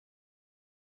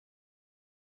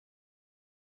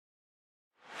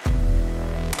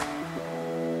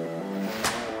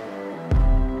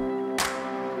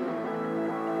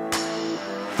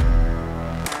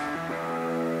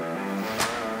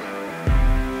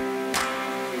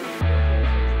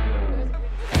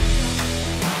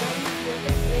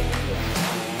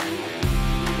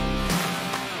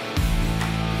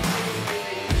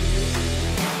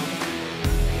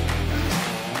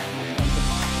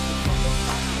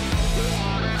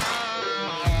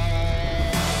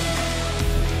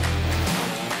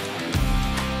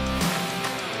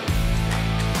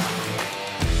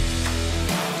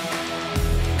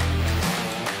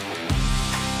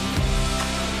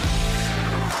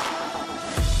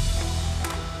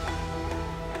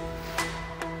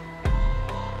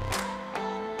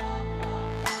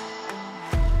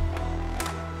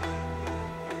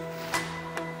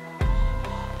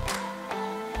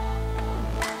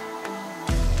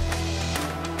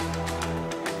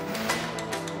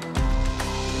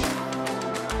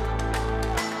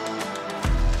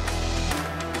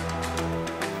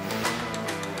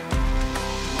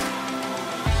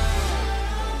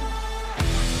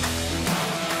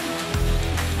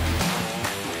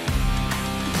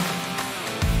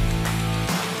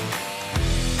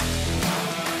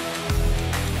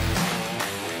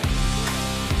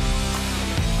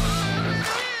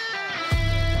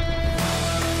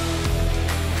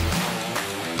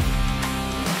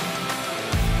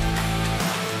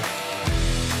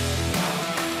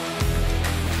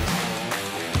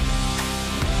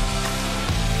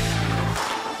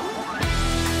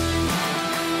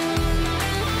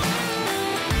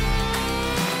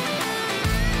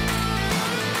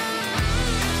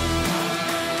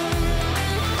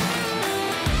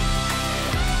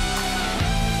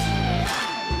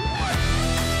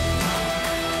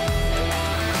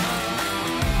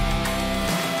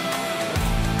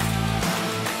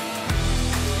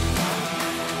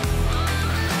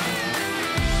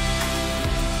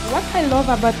What I love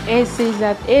about A.S.A is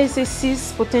that A.S.A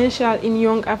sees potential in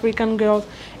young African girls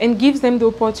and gives them the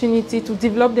opportunity to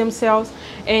develop themselves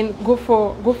and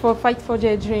fight for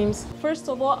their dreams. First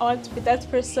of all, I want to be that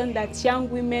person that young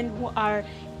women who are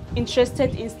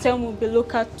interested in STEM will be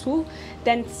looked at to.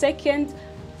 Then second,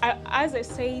 as I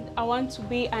said, I want to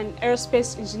be an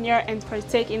aerospace engineer and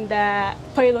partake in the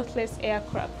pilotless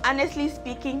aircraft. Honestly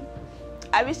speaking,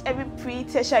 I wish every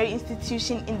pre-tertiary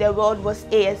institution in the world was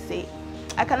A.S.A.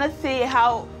 I cannot say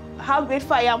how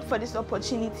grateful I am for this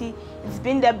opportunity. It's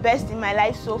been the best in my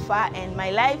life so far, and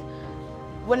my life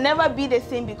will never be the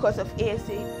same because of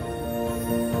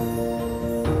A.S.A.